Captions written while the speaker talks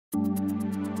How's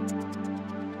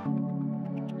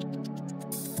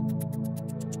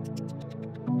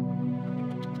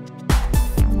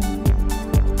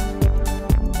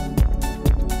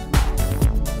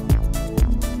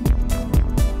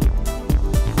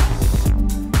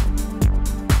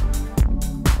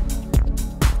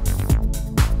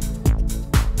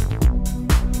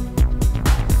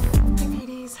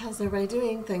everybody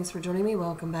doing? Thanks for joining me.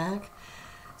 Welcome back.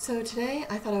 So today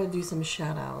I thought I would do some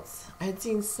shout outs. I had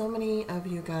seen so many of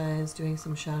you guys doing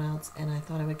some shout outs, and I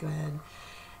thought I would go ahead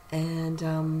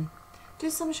and do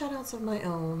some shout outs of my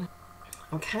own.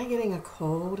 I'm kind of getting a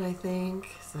cold, I think,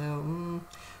 so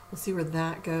we'll see where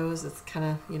that goes. It's kind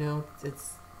of, you know,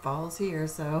 it's fall's here,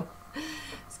 so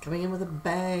it's coming in with a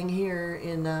bang here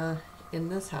in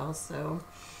this house. So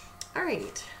all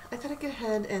right, I thought I'd go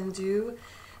ahead and do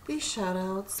these shout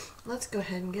outs. Let's go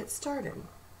ahead and get started.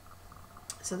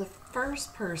 So the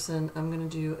first person I'm going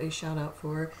to do a shout out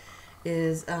for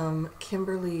is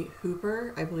Kimberly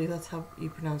Hooper. I believe that's how you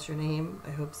pronounce your name.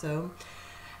 I hope so.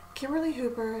 Kimberly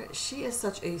Hooper, she is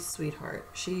such a sweetheart.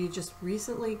 She just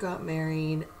recently got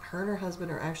married. Her and her husband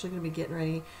are actually going to be getting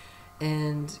ready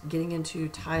and getting into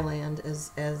Thailand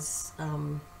as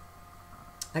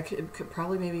I could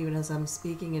probably maybe even as I'm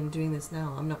speaking and doing this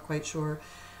now. I'm not quite sure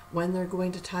when they're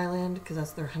going to Thailand because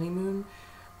that's their honeymoon.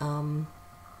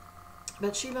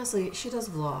 But she does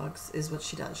vlogs is what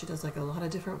she does. She does like a lot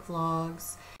of different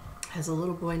vlogs. Has a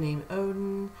little boy named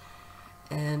Odin,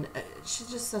 and she's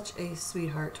just such a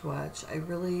sweetheart to watch. I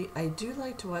do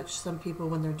like to watch some people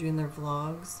when they're doing their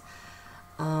vlogs.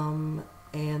 And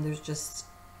there's just,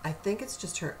 I think it's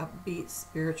just her upbeat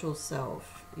spiritual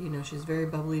self. You know, she's very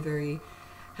bubbly, very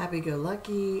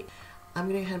happy-go-lucky. I'm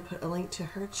going to go ahead and put a link to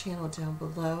her channel down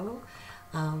below.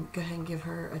 Go ahead and give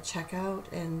her a check out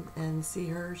and see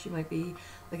her. She might be,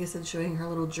 like I said, showing her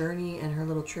little journey and her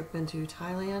little trip into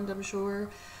Thailand, I'm sure.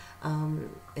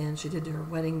 And she did her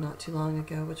wedding not too long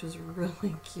ago, which was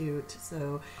really cute.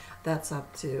 So that's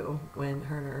up to when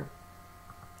her and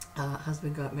her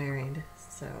husband got married.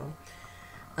 So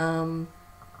the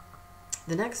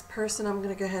next person I'm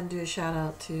going to go ahead and do a shout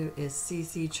out to is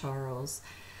Cece Charles.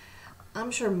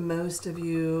 I'm sure most of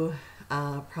you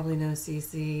probably know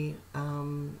Cece.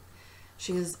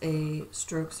 She is a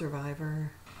stroke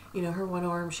survivor. You know, her one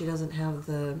arm, she doesn't have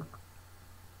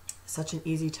such an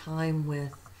easy time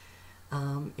with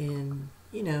in,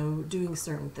 you know, doing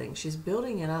certain things. She's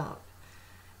building it up.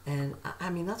 And I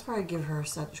mean, that's where I give her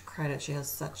such credit. She has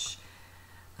such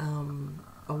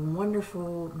a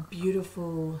wonderful,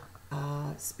 beautiful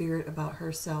spirit about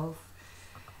herself.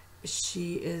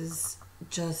 She is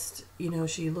just, you know,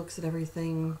 she looks at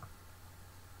everything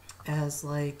as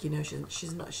like, you know,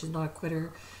 she's not a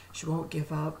quitter. She won't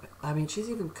give up. I mean, she's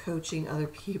even coaching other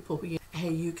people.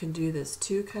 Hey, you can do this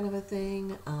too, kind of a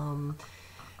thing.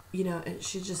 You know, and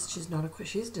she's not a quitter.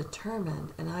 She's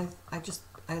determined, and I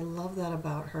love that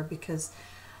about her, because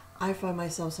I find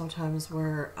myself sometimes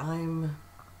where I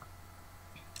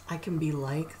can be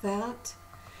like that.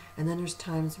 And then there's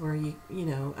times where you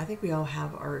know, I think we all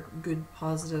have our good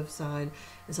positive side,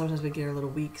 and sometimes we get our little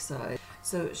weak side.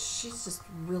 So she's just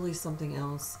really something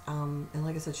else. And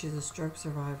like I said, she's a stroke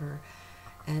survivor,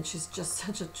 and she's just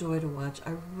such a joy to watch.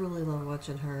 I really love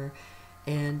watching her.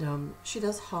 And she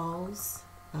does hauls.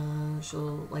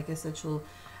 She'll, like I said, she'll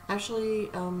actually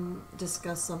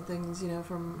discuss some things, you know,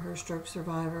 from her stroke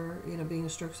survivor, you know, being a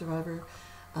stroke survivor.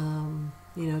 You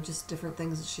know, just different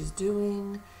things that she's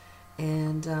doing.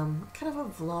 And kind of a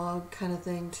vlog kind of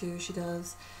thing too she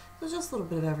does. So just a little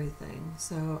bit of everything.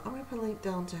 So I'm going to put a link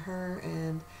down to her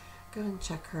and go ahead and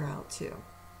check her out too.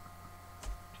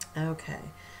 Okay,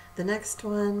 the next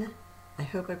one, I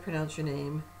hope I pronounced your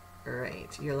name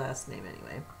right, your last name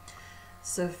anyway.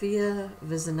 Sophia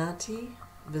Vizinati,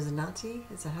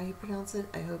 is that how you pronounce it?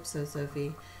 I hope so,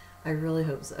 Sophie. I really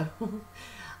hope so.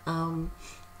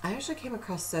 I actually came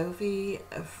across Sophie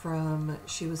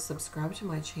she was subscribed to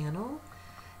my channel,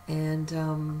 and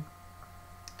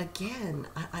again,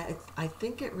 I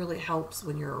think it really helps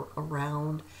when you're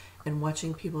around and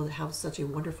watching people that have such a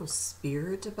wonderful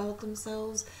spirit about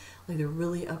themselves. Like, they're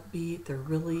really upbeat, they're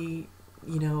really,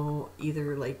 you know,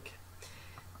 either like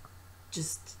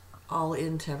just all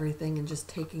into everything and just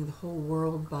taking the whole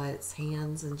world by its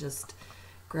hands and just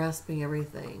grasping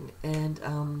everything. And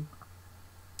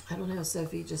I don't know,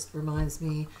 Sophie just reminds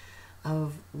me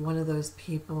of one of those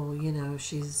people, you know,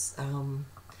 she's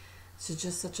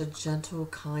just such a gentle,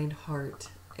 kind heart,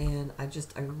 and I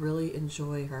really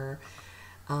enjoy her.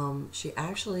 She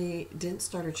actually didn't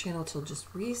start her channel till just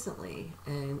recently,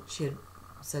 and she had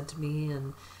said to me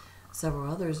and several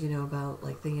others, you know, about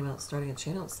like thinking about starting a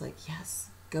channel. It's like, yes,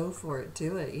 go for it.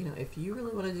 Do it. You know, if you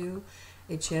really want to do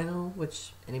a channel,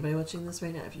 which anybody watching this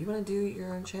right now, if you want to do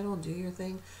your own channel, do your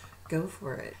thing, go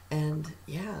for it. And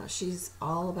yeah, she's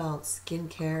all about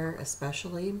skincare,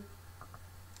 especially.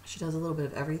 She does a little bit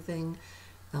of everything.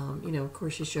 You know, of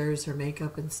course, she shares her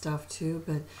makeup and stuff too,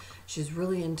 but she's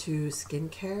really into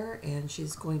skincare, and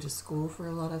she's going to school for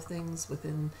a lot of things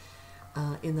within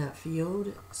in that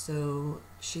field. So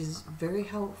she's very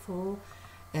helpful,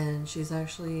 and she's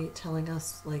actually telling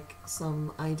us like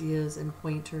some ideas and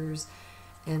pointers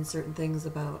and certain things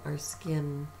about our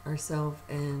skin, ourselves,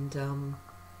 and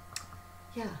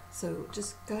yeah. So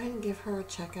just go ahead and give her a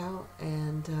check out,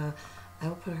 and I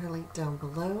will put her link down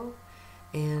below.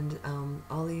 And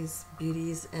all these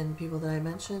beauties and people that I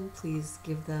mentioned, please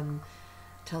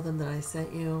tell them that I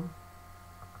sent you,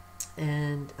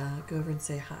 and go over and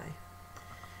say hi.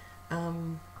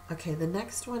 Okay, the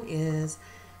next one is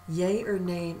Yay or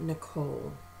Nay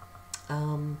Nicole.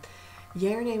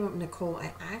 Yay or Nay Nicole,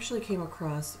 I actually came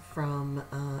across from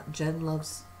Jen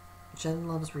Loves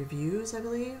Reviews, I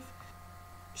believe.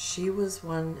 She was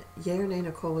one, Yay or Nay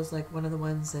Nicole was like one of the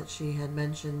ones that she had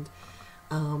mentioned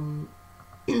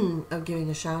of giving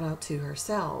a shout out to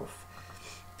herself.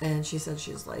 And she said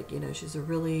she's like, you know, she's a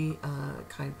really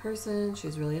kind person.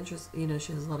 She's really interesting, you know,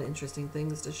 she has a lot of interesting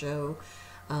things to show,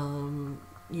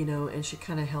 you know, and she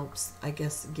kind of helps, I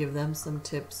guess, give them some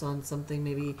tips on something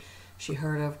maybe she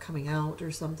heard of coming out or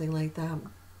something like that.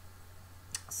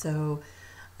 So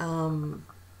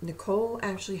Nicole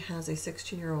actually has a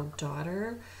 16-year-old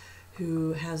daughter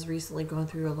who has recently gone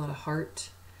through a lot of heart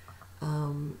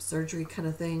surgery kind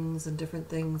of things and different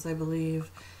things, I believe.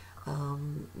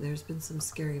 There's been some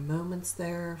scary moments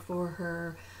there for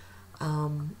her.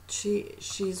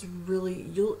 She's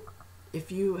really,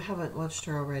 if you haven't watched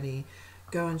her already,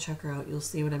 go and check her out. You'll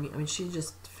see what I mean. I mean, she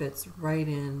just fits right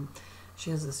in. She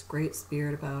has this great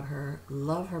spirit about her.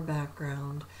 Love her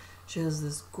background. She has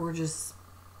this gorgeous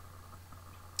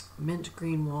mint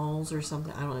green walls or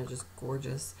something. I don't know, just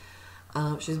gorgeous.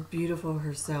 She's beautiful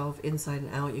herself, inside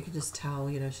and out. You can just tell,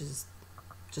 you know, she's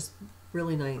just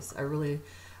really nice. I really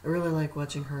like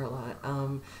watching her a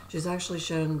lot. She's actually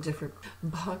shown different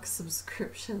box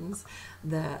subscriptions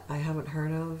that I haven't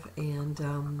heard of, and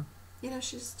you know,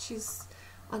 she's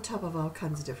on top of all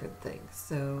kinds of different things.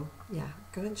 So yeah,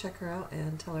 go and check her out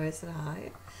and tell her I said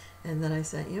hi, and then I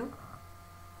sent you.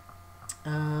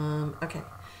 Okay,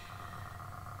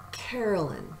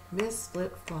 Carolyn, Miss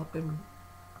Flip Floppin'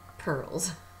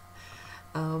 Pearls.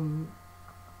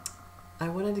 I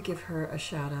wanted to give her a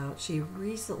shout out. She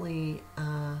recently,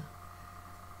 I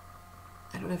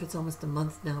don't know if it's almost a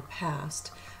month now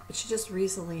past, but she just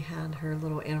recently had her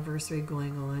little anniversary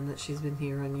going on that she's been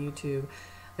here on YouTube.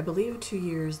 I believe 2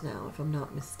 years now, if I'm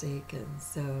not mistaken.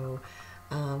 So,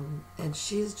 and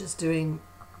she's just doing,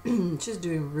 she's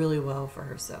doing really well for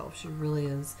herself. She really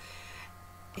is.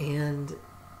 And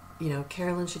you know,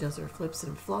 Carolyn, she does her flips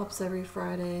and flops every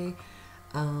Friday.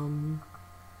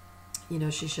 You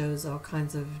know, she shows all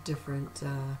kinds of different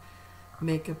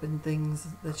makeup and things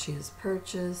that she has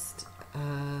purchased.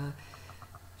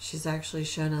 She's actually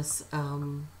shown us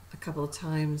a couple of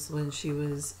times when she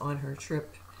was on her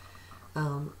trip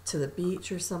to the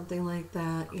beach or something like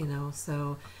that, you know.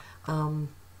 So,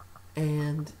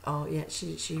 and oh yeah,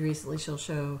 she recently, she'll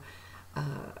show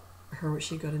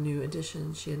she got a new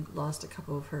addition. She had lost a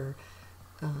couple of her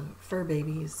fur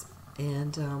babies,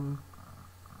 and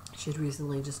she had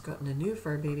recently just gotten a new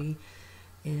fur baby,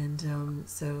 and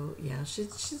so yeah,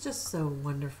 she's just so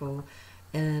wonderful.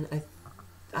 And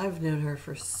I've known her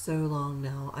for so long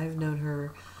now. I've known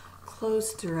her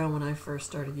close to around when I first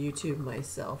started YouTube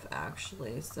myself,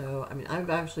 actually. So I mean, I've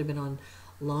actually been on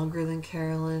longer than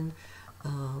Carolyn.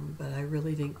 But I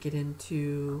really didn't get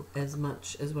into as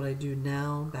much as what I do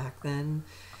now back then.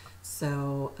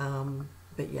 So,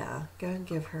 but yeah, go and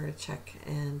give her a check,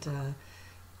 and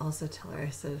also tell her I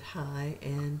said hi.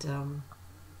 And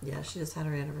yeah, she just had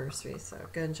her anniversary, so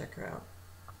go and check her out.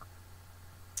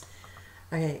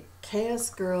 Okay, Chaos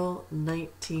Girl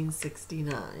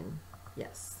 1969.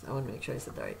 Yes, I want to make sure I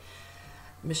said that right.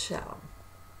 Michelle.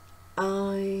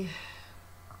 I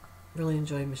really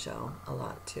enjoy Michelle a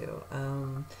lot too.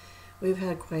 We've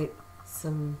had quite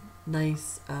some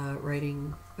nice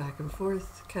writing back and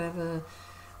forth, kind of a,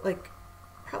 like,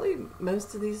 probably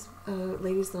most of these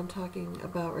ladies that I'm talking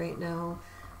about right now,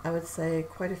 I would say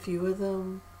quite a few of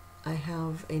them, I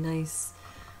have a nice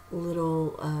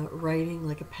little writing,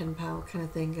 like a pen pal kind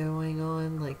of thing going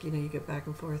on. Like, you know, you get back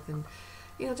and forth and,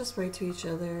 you know, just write to each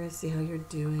other, see how you're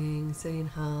doing, saying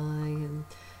hi, and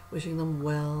wishing them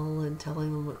well, and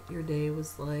telling them what your day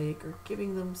was like, or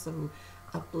giving them some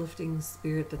uplifting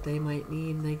spirit that they might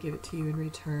need, and they give it to you in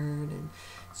return. And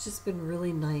it's just been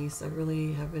really nice. I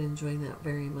really have been enjoying that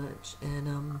very much.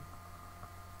 And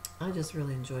I just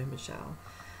really enjoy Michelle.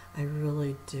 I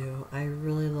really do. I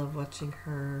really love watching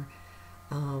her.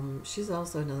 She's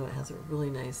also another one that has a really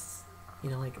nice,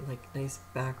 like nice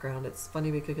background. It's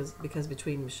funny because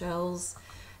between Michelle's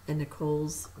and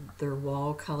Nicole's, their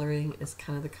wall coloring is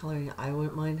kind of the coloring I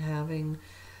wouldn't mind having.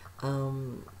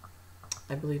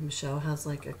 I believe Michelle has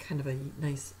like a kind of a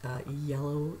nice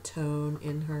yellow tone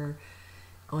in her,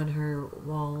 on her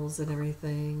walls and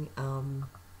everything.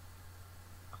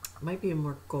 Might be a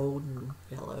more golden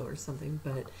yellow or something,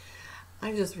 but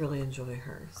I just really enjoy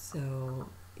her. So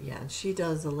yeah, and she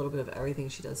does a little bit of everything.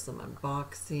 She does some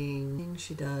unboxing.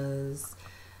 She does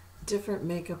different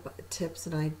makeup tips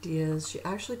and ideas. She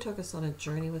actually took us on a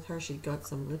journey with her. She got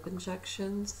some lip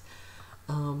injections.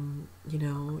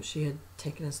 She had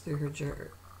taken us through her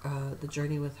the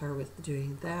journey with her with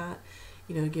doing that.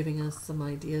 Giving us some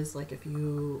ideas, like if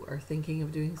you are thinking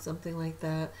of doing something like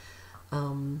that.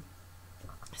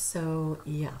 So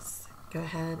yes, go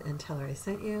ahead and tell her I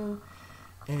sent you,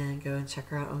 and go and check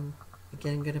her out.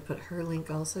 Again, I'm going to put her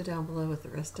link also down below with the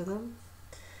rest of them.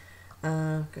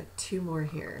 I've got two more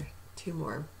here. Two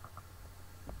more.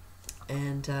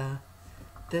 And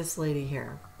this lady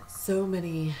here. So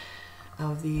many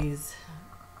of these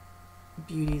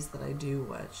beauties that I do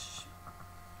watch,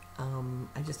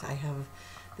 I have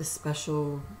this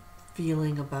special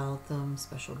feeling about them,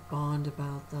 special bond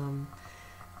about them.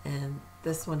 And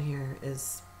this one here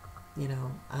is,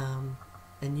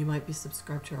 and you might be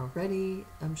subscribed to her already.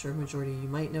 I'm sure a majority of you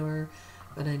might know her,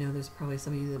 but I know there's probably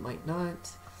some of you that might not.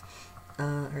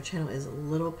 Her channel is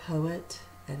Little Poet,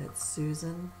 and it's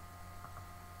Susan.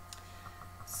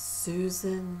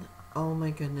 Susan, oh my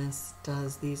goodness,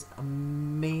 does these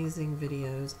amazing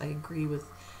videos. I agree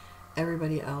with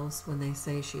everybody else when they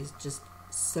say she's just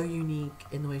so unique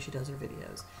in the way she does her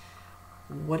videos.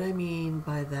 What I mean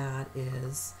by that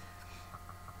is,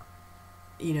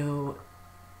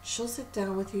 she'll sit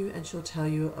down with you and she'll tell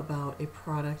you about a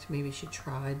product maybe she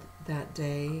tried that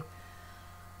day,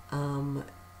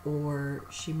 or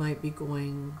she might be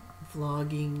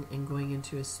vlogging and going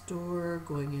into a store,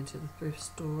 going into the thrift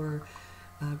store,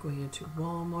 going into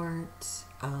Walmart.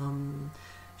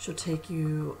 She'll take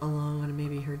you along on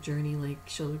maybe her journey, like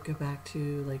she'll go back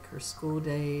to like her school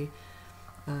day,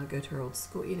 go to her old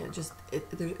school,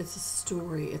 it's a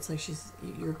story. It's like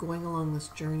you're going along this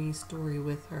journey story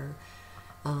with her.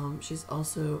 She's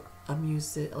also a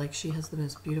she has the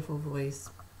most beautiful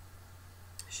voice.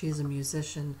 She's a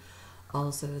musician,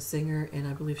 also a singer, and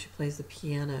I believe she plays the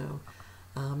piano.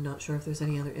 I'm not sure if there's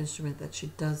any other instrument that she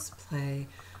does play,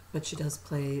 but she does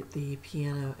play the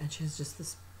piano, and she has just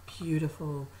this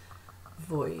beautiful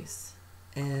voice.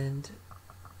 And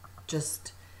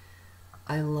just,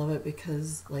 I love it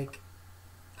because like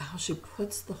how she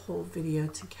puts the whole video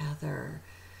together.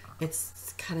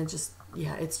 It's kind of just,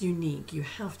 it's unique. You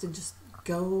have to just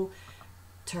go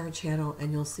to her channel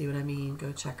and you'll see what I mean.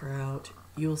 Go check her out.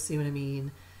 You'll see what I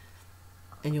mean,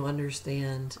 and you'll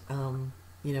understand,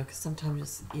 because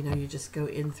sometimes, you just go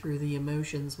in through the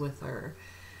emotions with her,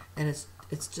 and it's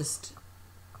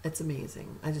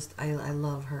amazing. I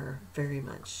love her very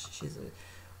much. She's a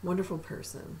wonderful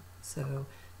person. So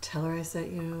tell her I sent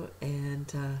you, and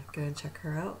go and check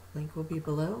her out. Link will be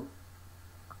below.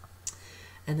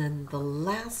 And then the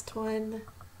last one,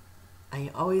 I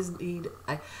always need,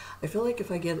 I feel like if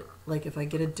I get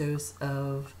a dose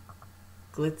of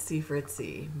Glitzy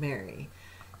Fritzy, Mary.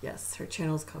 Yes, her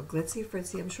channel is called Glitzy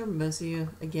Fritzy. I'm sure most of you,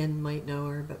 again, might know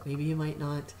her, but maybe you might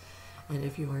not. And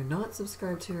if you are not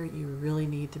subscribed to her, you really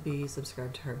need to be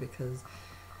subscribed to her, because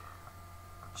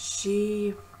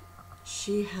she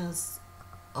has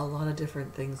a lot of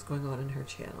different things going on in her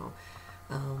channel.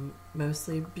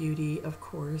 Mostly beauty, of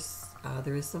course.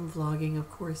 There is some vlogging, of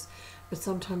course, but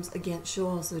sometimes, again, she'll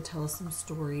also tell us some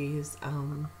stories.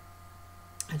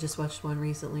 I just watched one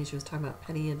recently. She was talking about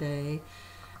penny a day.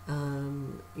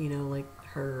 Like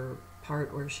her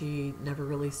part where she never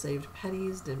really saved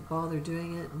pennies, didn't bother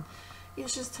doing it, and she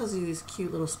just tells you these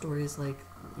cute little stories, like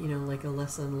like a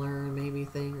lesson learned maybe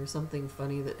thing, or something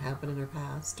funny that happened in her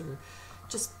past, or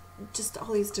just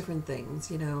all these different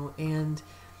things, and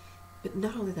but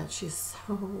not only that, she's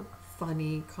so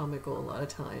funny, comical a lot of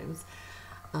times,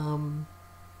 and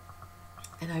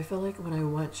I feel like when I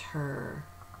watch her,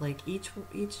 like each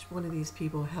one of these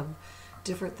people have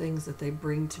different things that they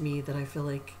bring to me that I feel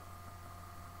like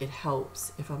it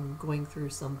helps if I'm going through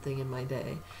something in my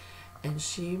day. And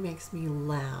she makes me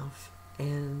laugh,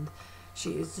 and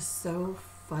she is just so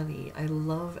funny. I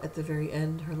love at the very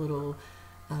end her little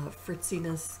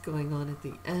fritziness going on at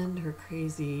the end, her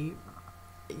crazy.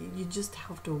 You just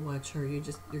have to watch her.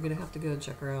 You're gonna have to go and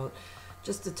check her out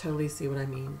just to totally see what I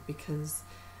mean, because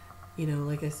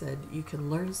like I said, you can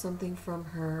learn something from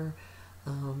her.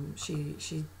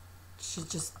 She's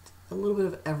just a little bit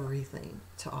of everything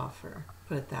to offer,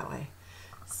 put it that way.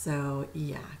 So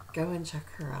yeah, go and check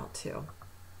her out too,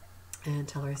 and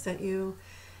tell her I sent you.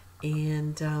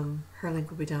 And her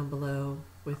link will be down below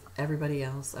with everybody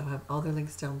else. I'll have all their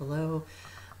links down below.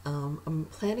 I'm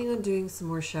planning on doing some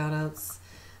more shout outs,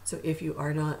 so if you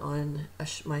are not on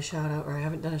my shout out, or I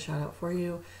haven't done a shout out for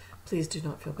you, please do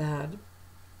not feel bad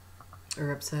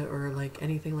or upset or like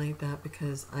anything like that,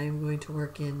 because I'm going to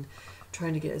work in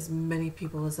trying to get as many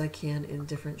people as I can in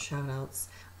different shout outs.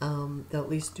 They'll at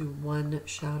least do one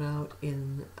shout out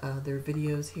in their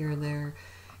videos here and there,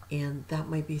 and that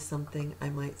might be something I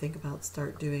might think about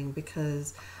start doing,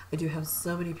 because I do have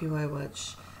so many people I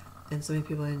watch and so many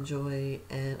people I enjoy,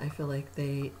 and I feel like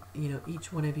they,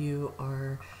 each one of you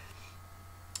are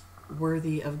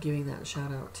worthy of giving that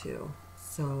shout out to.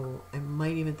 So I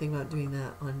might even think about doing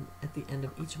that at the end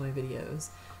of each of my videos,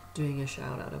 doing a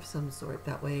shout out of some sort.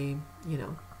 That way,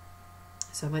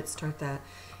 so I might start that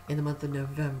in the month of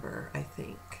November, I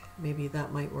think. Maybe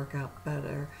that might work out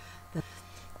better.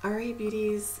 Alright,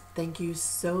 beauties, thank you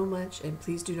so much, and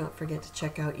please do not forget to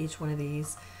check out each one of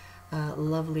these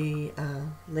lovely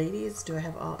ladies. Do I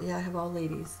have all? Yeah, I have all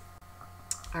ladies.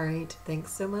 Alright,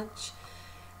 thanks so much.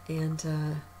 And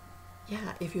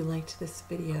yeah, if you liked this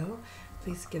video,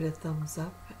 please give it a thumbs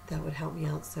up. That would help me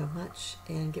out so much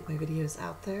and get my videos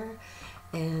out there.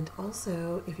 And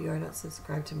also, if you are not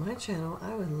subscribed to my channel,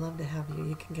 I would love to have you.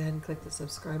 You can go ahead and click the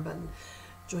subscribe button.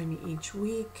 Join me each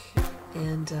week.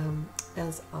 And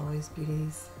as always,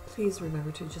 beauties, please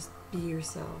remember to just be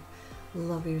yourself,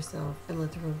 love yourself, and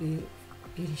let the real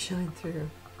beauty shine through.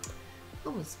 I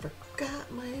almost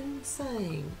forgot my own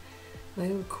saying, my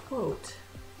own quote.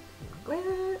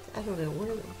 Where? I don't know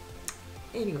where.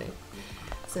 Anyway,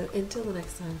 so until the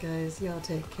next time, guys, y'all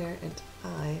take care, and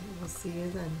I will see you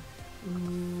then.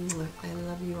 I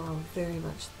love you all very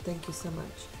much. Thank you so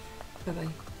much. Bye-bye.